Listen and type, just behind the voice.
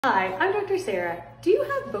Hi, I'm Dr. Sarah. Do you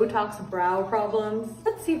have Botox brow problems?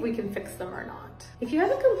 Let's see if we can fix them or not. If you have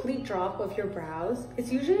a complete drop of your brows,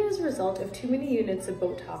 it's usually as a result of too many units of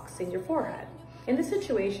Botox in your forehead. In this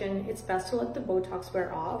situation, it's best to let the Botox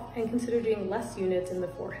wear off and consider doing less units in the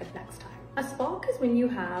forehead next time. A spock is when you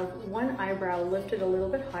have one eyebrow lifted a little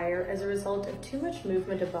bit higher as a result of too much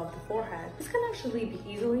movement above the forehead. This can actually be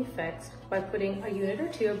easily fixed by putting a unit or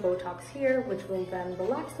two of Botox here, which will then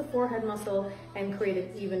relax the forehead muscle and create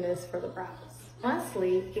an evenness for the brows.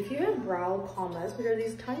 Lastly, if you have brow commas, which are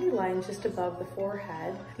these tiny lines just above the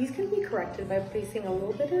forehead, these can be corrected by placing a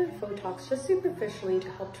little bit of Botox just superficially to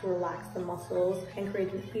help to relax the muscles and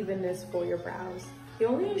create an evenness for your brows. The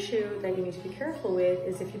only issue that you need to be careful with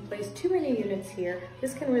is if you place too many units here,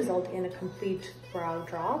 this can result in a complete brow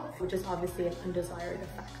drop, which is obviously an undesired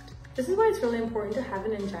effect. This is why it's really important to have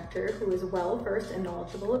an injector who is well versed and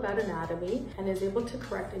knowledgeable about anatomy and is able to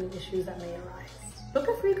correct any issues that may arise. Book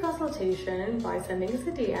a free consultation by sending us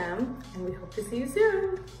a DM, and we hope to see you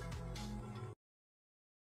soon.